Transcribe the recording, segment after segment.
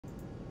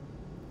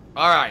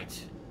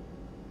Alright.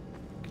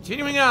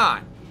 Continuing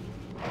on.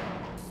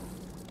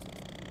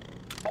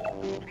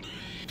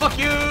 Fuck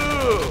you!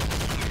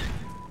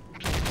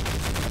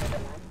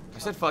 I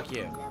said fuck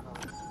you.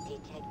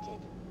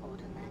 Detected.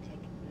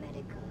 Automatic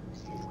medical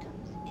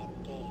systems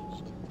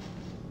engaged.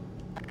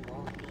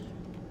 Morphine.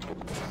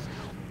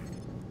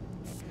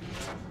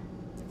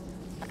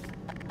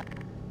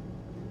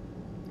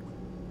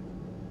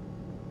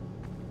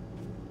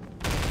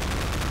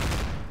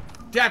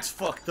 That's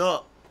fucked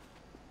up.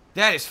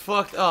 That is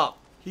fucked up.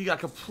 He got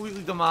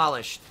completely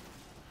demolished.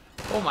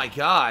 Oh my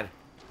god.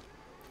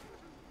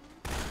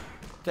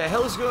 What the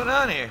hell is going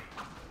on here?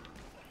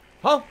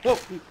 Huh? Whoa.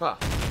 Huh.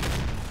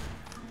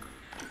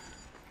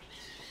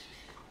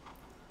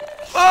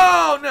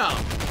 Oh no!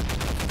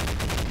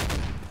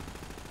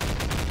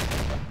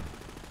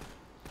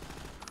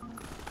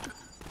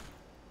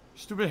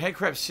 Stupid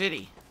headcrab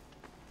city.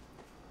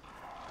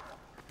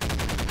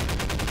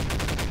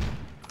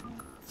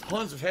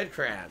 Tons of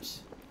headcrabs.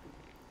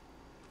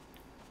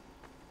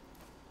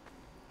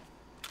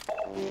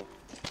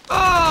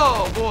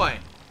 Oh boy!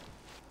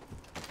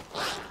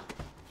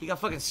 He got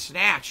fucking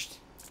snatched.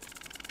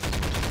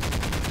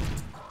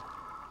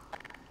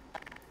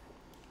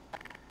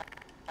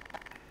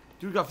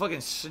 Dude got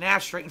fucking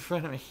snatched right in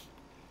front of me.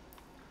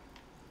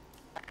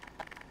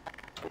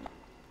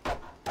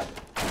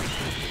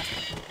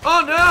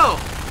 Oh no!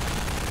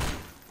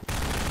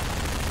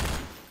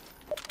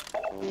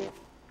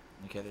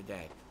 Okay, they're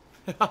dead.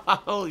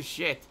 Holy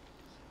shit.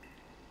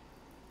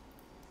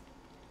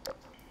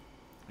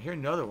 I hear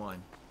another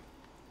one.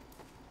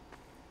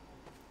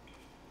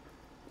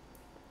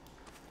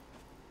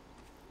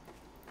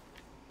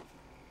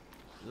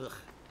 Ugh.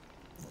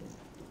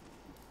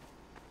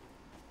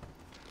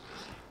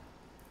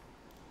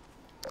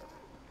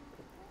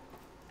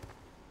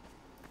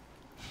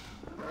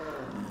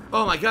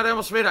 Oh my god, I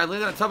almost made it. I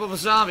landed on top of a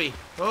zombie.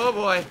 Oh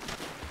boy.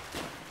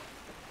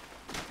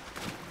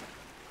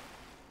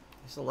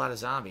 There's a lot of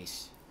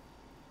zombies.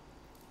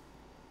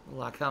 A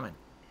lot coming.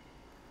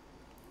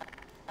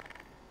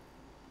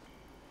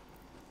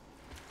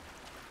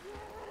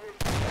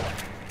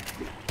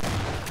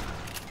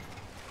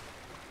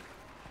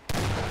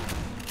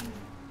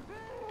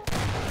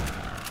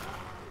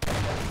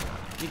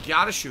 You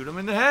gotta shoot him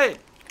in the head.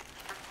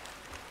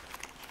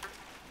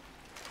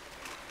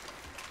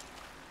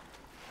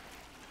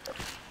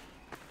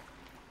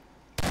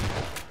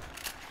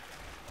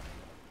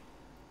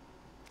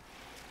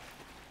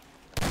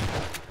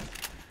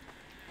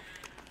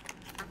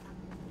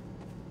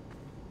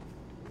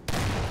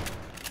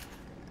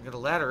 I got a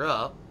ladder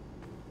up.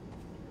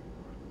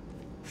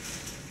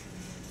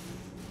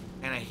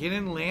 And a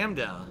hidden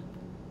lambda.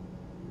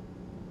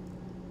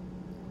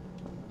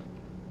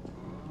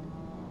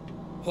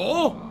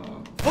 Oh!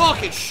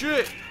 Fucking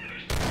shit!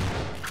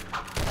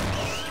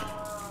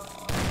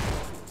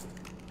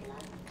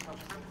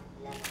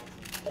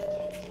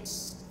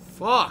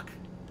 Fuck!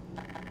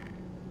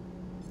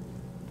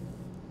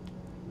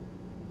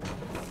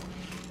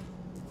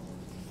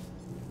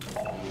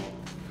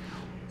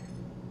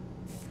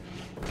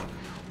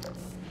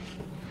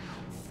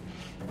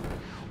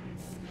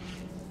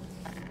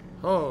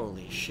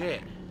 Holy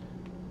shit.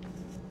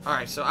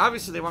 Alright, so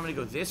obviously they want me to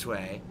go this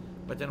way,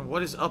 but then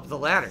what is up the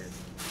ladder?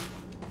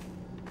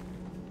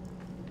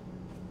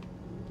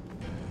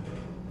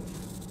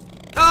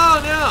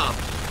 Oh no!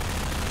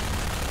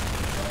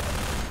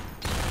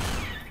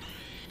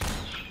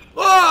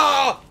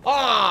 Oh!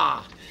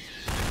 Ah!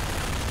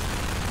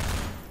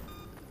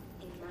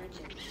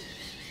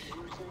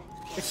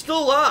 It's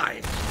still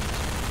alive!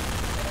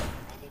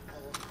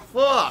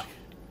 Fuck!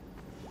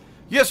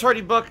 Yes,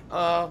 Hardy Buck,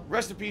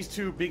 rest in peace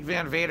to Big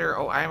Van Vader.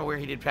 Oh, I am aware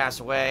he did pass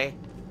away.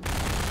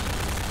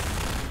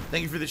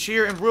 Thank you for the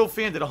cheer, and Royal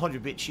Fan did a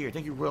 100-bit cheer.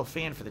 Thank you, Royal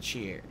Fan, for the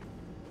cheer.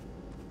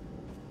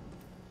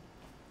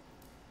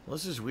 Well,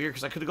 this is weird,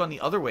 because I could have gone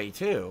the other way,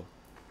 too.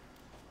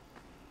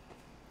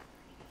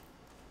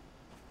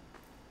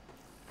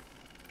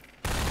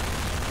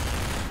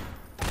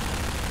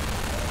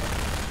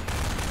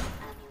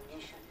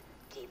 Ammunition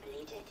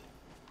depleted.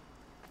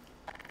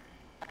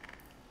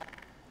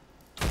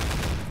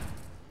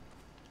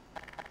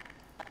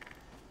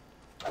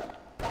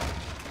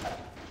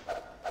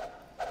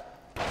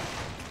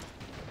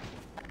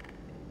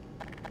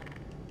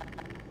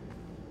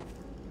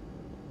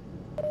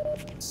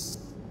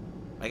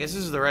 I guess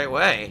this is the right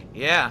way.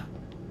 Yeah.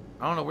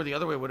 I don't know where the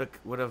other way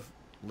would have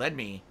led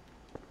me.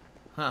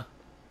 Huh.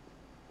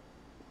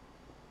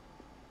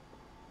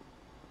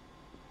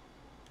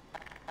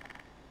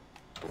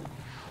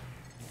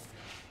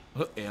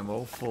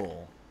 Ammo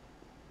full.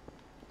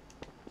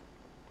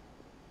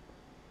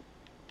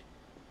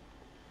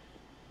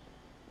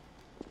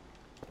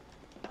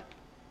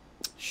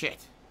 Shit.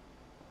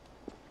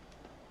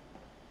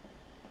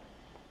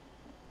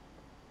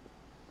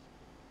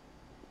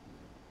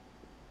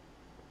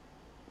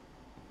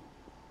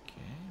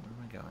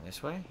 Going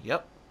this way?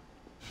 Yep.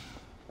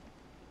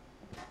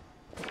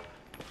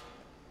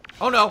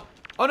 Oh no!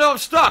 Oh no, I'm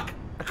stuck!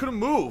 I couldn't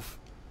move!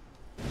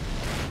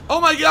 Oh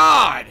my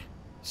god!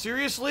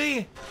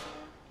 Seriously?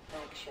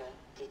 Fracture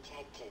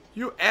detected.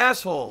 You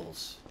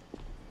assholes.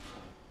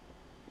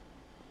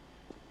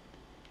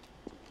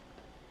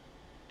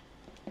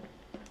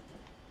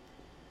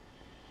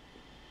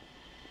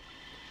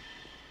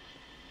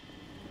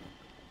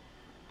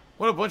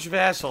 What a bunch of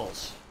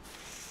assholes.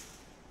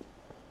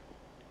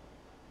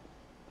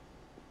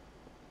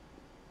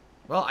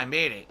 Well, I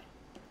made it.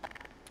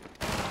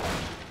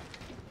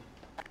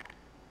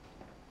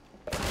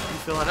 You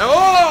feeling?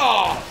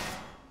 Oh!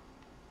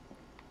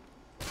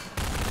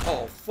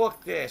 Oh,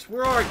 fuck this.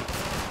 Where are you?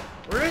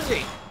 Where is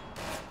he?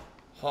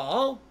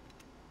 Huh?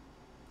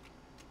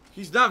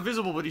 He's not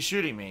visible, but he's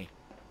shooting me.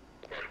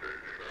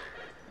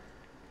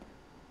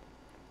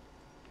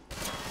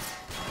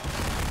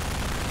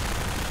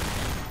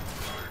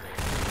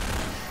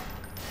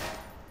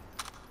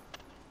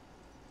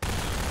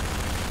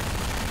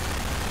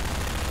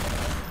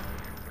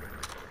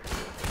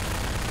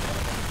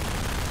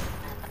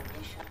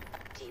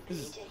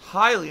 This is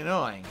highly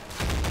annoying.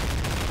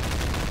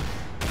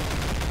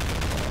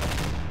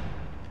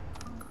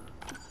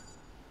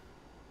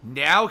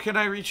 Now can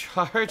I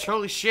recharge?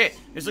 Holy shit.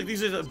 It's like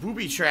these are a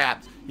booby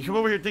trap. You come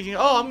over here thinking,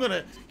 oh, I'm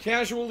gonna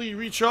casually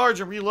recharge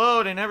and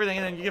reload and everything,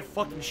 and then you get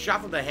fucking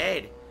shot from the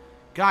head.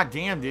 God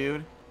damn,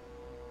 dude.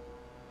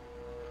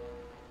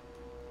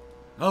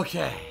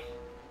 Okay.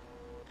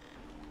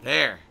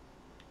 There.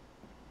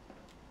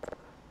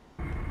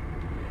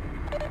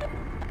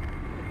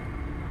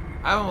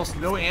 I have almost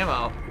no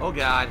ammo. Oh,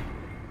 God.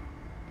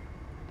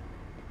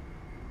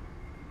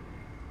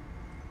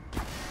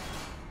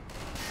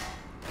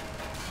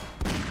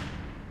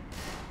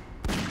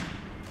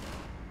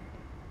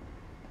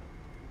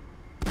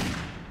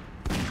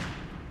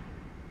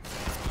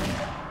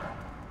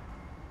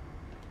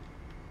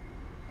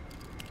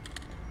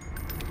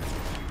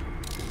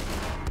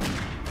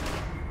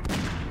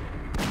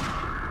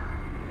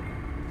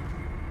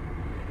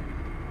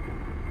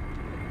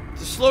 It's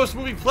the slowest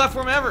moving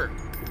platform ever.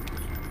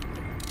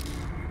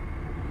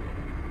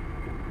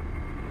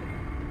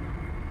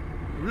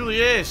 It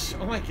really is.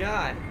 Oh my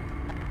god.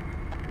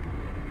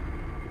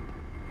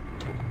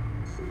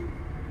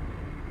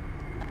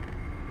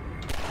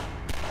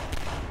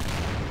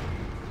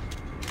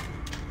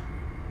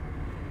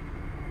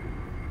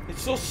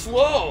 It's so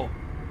slow.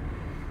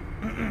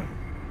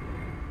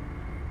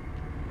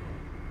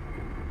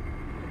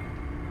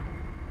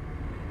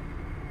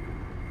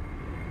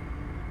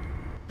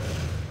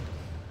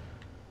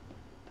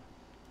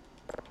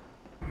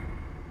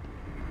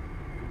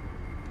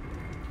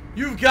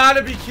 You've got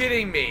to be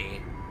kidding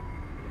me.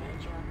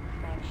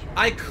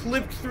 I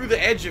clipped through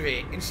the edge of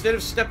it. Instead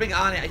of stepping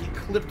on it, he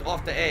clipped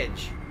off the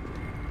edge.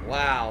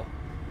 Wow.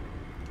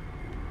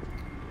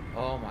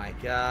 Oh my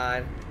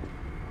god.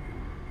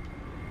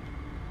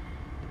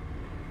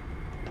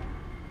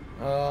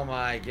 Oh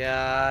my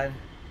god.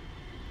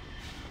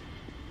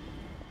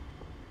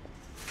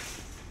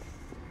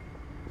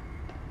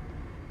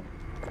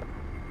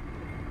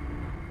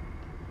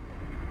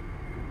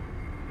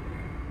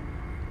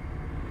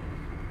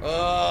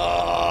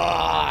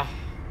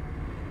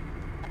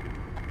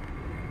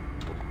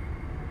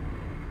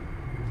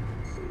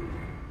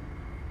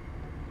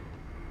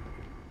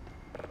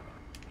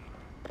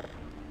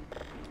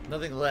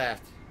 Nothing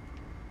left.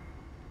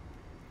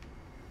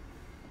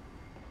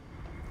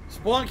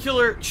 Spawn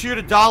Killer chewed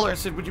 $1 and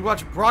said, would you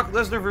watch Brock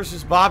Lesnar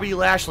versus Bobby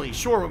Lashley?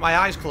 Sure, with my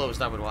eyes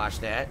closed, I would watch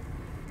that.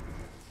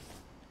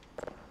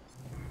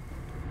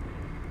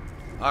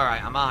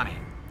 Alright, I'm on it.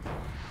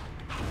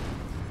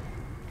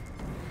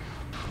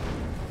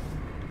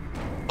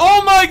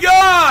 Oh my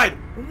god!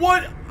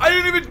 What? I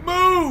didn't even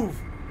move!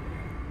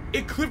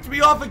 It clipped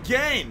me off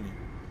again.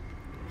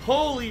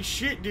 Holy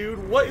shit,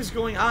 dude. What is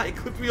going on? It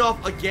clipped me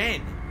off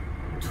again.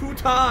 2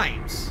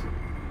 times.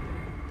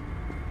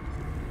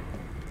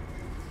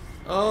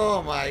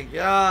 Oh my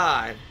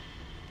god.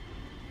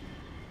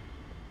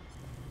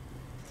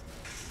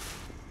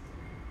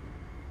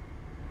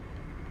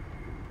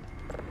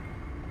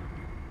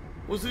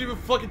 Wasn't even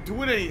fucking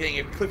doing anything.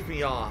 It clipped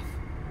me off.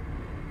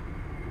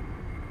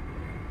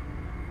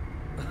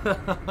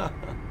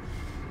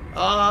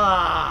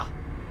 Ah.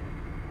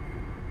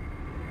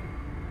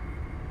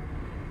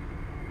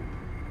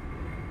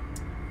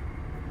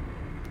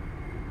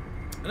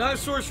 Another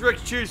source for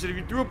X2 said if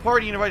you threw a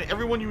party and invited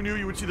everyone you knew,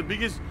 you would see the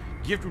biggest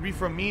gift would be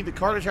from me. The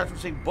card attached would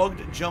say bugged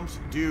jumps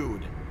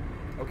dude.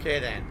 Okay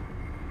then.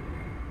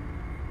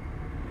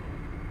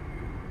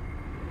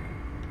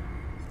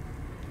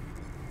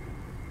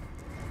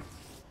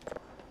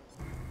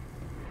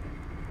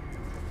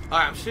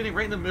 Alright, I'm sitting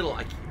right in the middle.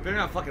 I better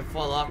not fucking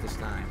fall off this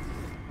time.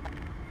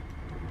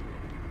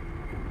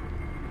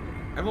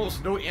 I have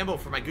almost no ammo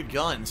for my good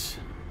guns.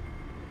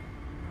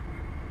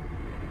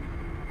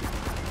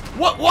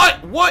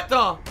 What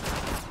the?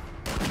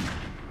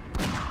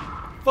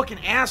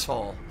 Fucking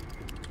asshole.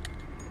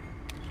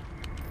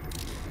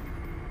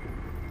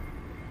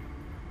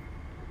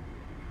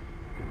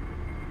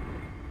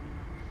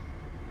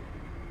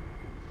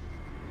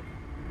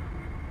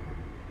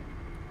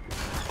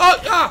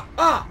 Oh,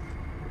 ah!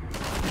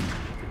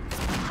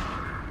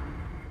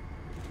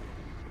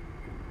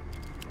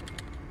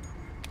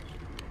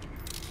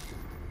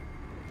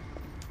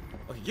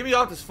 Get me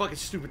off this fucking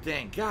stupid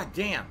thing. God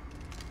damn.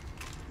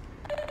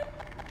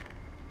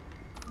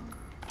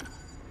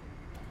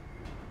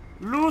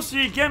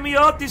 Lucy, get me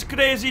off this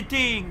crazy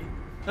thing.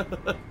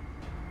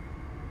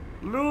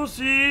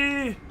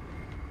 Lucy.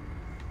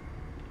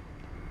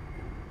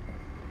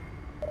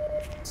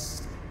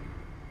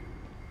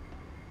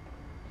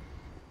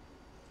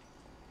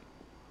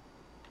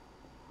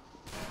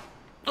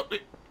 Oh,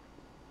 wait.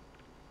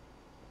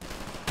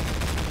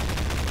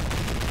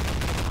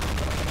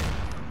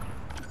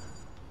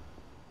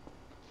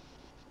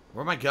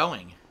 Where am I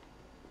going?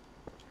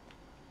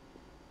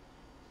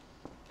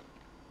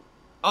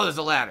 Oh, there's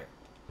a ladder.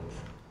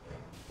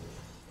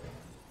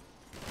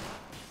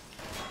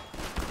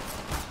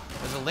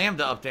 There's a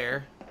lambda up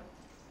there.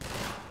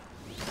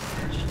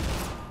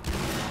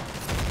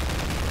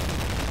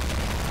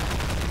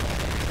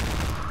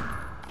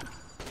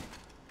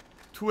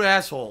 Two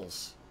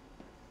assholes.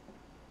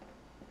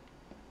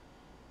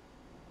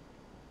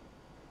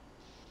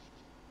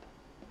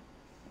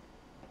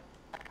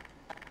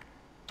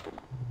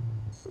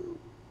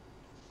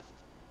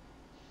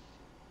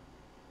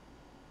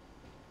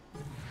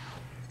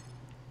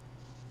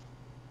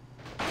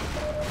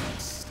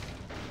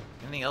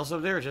 Anything else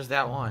over there or just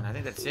that one? I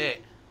think that's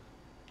it.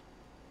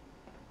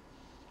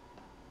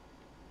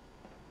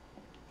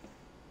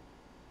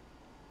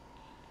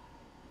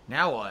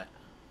 Now what?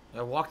 Do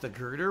I walk the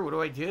girder? What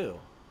do I do?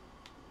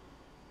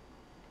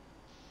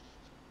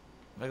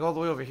 If I go all the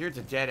way over here, it's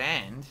a dead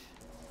end.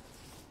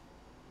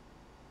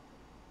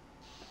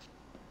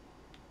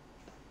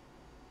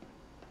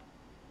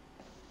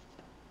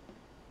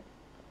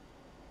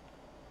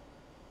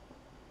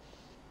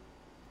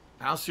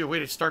 I don't see a way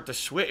to start the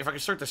switch. If I can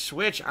start the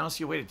switch, I don't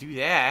see a way to do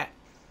that.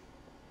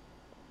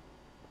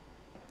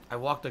 I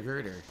walked the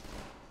girder.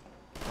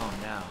 Oh,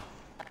 no.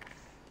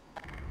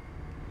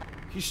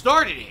 He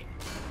started it.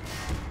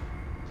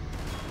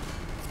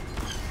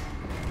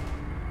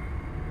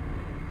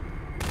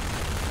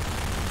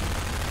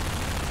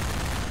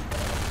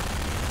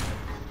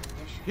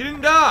 He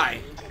didn't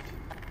die.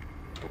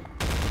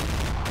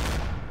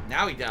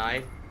 Now he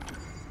died.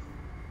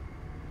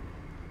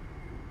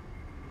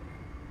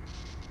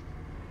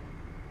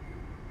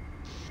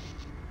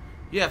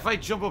 Yeah, if I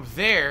jump up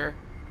there,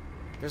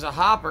 there's a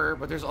hopper,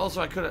 but there's also,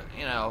 I could have,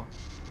 you know,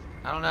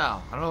 I don't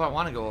know. I don't know if I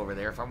want to go over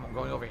there. If I'm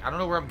going over, I don't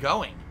know where I'm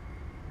going.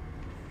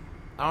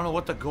 I don't know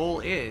what the goal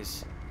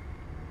is.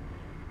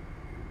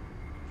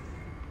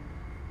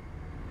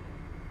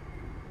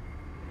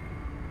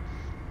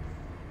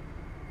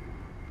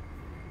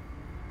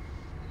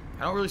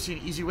 I don't really see an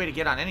easy way to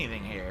get on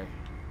anything here.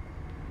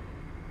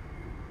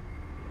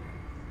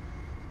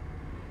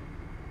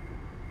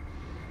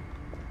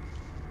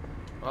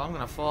 Well, I'm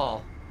gonna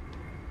fall.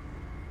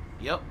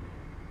 Yep.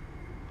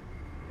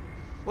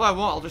 Well, I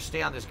won't. I'll just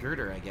stay on this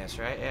girder, I guess,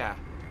 right? Yeah.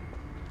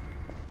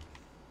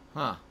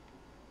 Huh.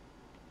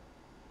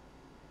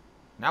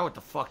 Now what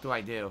the fuck do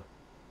I do?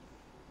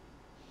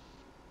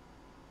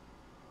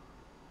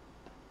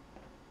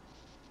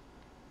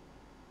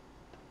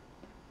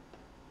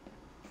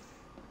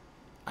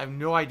 I have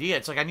no idea.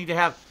 It's like I need to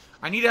have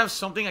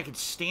something I can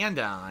stand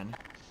on,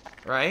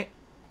 right?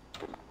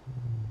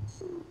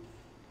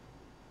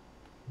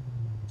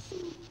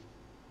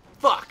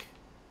 Fuck.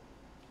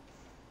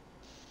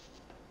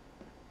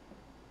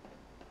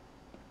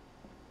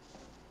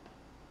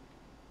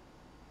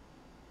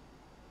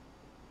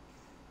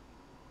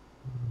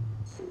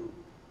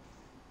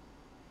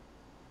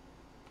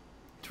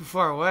 Too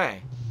far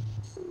away.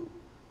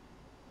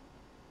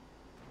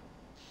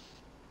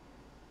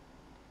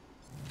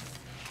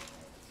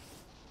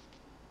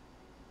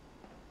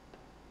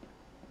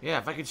 Yeah,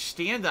 if I could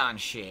stand on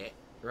shit,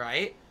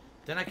 right?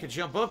 Then I could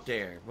jump up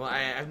there. Well, I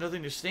have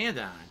nothing to stand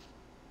on.